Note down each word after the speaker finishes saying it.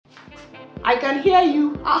I can hear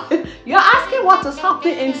you. You're asking what is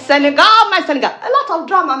happening in Senegal, my Senegal. A lot of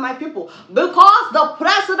drama, my people, because the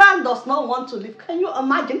president does not want to leave. Can you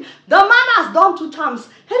imagine? The man has done 2 terms.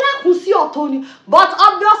 But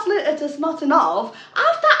obviously it is not enough.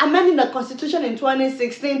 After amending the constitution in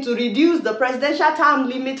 2016 to reduce the presidential term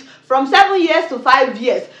limit from 7 years to 5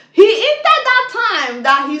 years, he hinted that time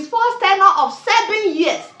that his first tenure of 7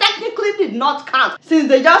 years technically did not count since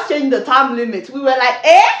they just changed the term limit. We were like,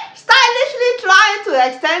 stylishly trying to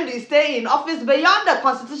extend his stay in office beyond the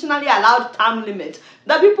constitutionally allowed term limit.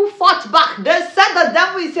 The people fought back. They said the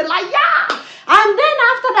devil is a liar. And then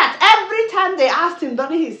after that, every time they asked him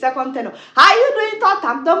during his second tenure, how are you doing 3rd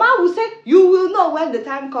term? The man will say, you will know when the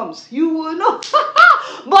time comes. You will know.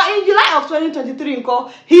 But in July of 2023,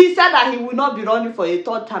 he said that he will not be running for a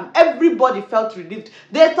 3rd term. Everybody felt relieved.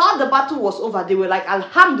 They thought the battle was over. They were like,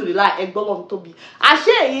 Alhamdulillah, Egbolon Tobi.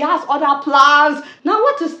 Ashe, he has other plans. Now,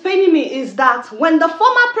 what is paining me is that when the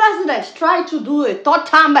former president tried to do a 3rd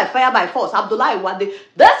term by fire by force, Abdullah Iwade,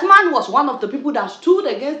 this man was one of the people that stood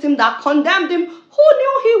against him, that condemned him. Who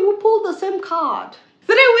knew he would pull the same card?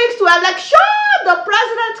 3 weeks to election, the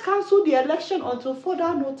president cancelled the election until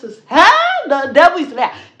further notice. The devil is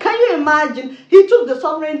there. Can you imagine? He took the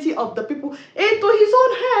sovereignty of the people into his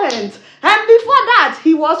own hands. And before that,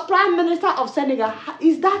 he was prime minister of Senegal.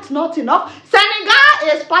 Is that not enough?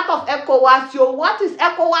 Senegal is part of ECOWAS. So what is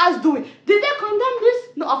ECOWAS doing? Did they condemn this?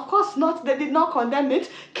 No, of course not. They did not condemn it.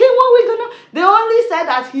 They only said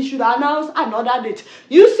that he should announce another date.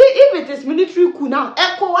 You see, if it is military coup now,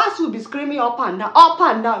 ECOWAS will be screaming up and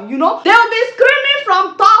down, you know. They'll be screaming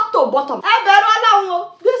from top to bottom.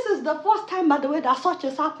 This is the first time, by the way, that such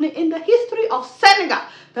is happening in the history of Senegal,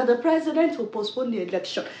 that the president will postpone the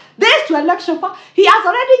election. This to election, he has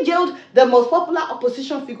already jailed the most popular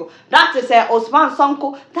opposition figure. That is Ousmane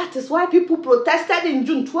Sonko. That is why people protested in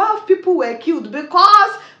June. 12 people were killed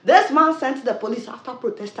because this man sent the police after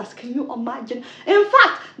protesters. Can you imagine? In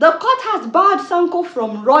fact, the court has barred Sonko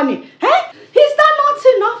from running. Is that not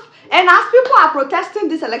enough? And as people are protesting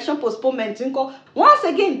this election postponement, once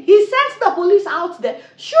again, he sends the police out there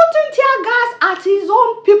shooting tear gas at his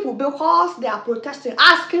own people because they are protesting,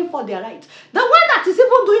 asking for their rights. The one that is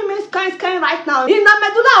even doing me scan right now in the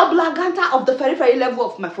medulla oblongata of the very level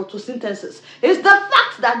of my photosynthesis is the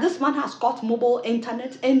fact that this man has got mobile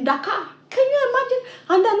internet in Dakar. Can you imagine?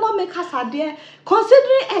 And the lawmakers are there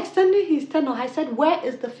considering extending his tenure. I said, where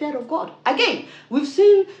is the fear of God? Again, we've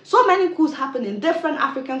seen so many coups happen in different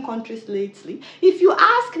African countries lately. If you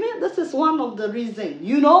ask me, this is one of the reasons,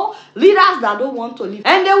 leaders that don't want to leave.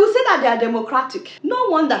 And they will say that they are democratic. No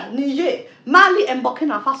wonder Niger, Mali, and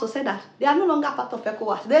Burkina Faso said that they are no longer part of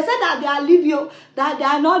ECOWAS. They said that they are leaving, that they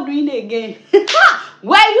are not doing it again.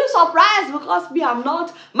 Were you surprised? Because me, I'm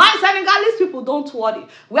not. My Senegalese people, don't worry.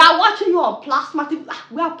 We are watching you on plasma TV.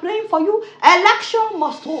 We are praying for you. Election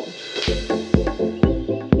must hold.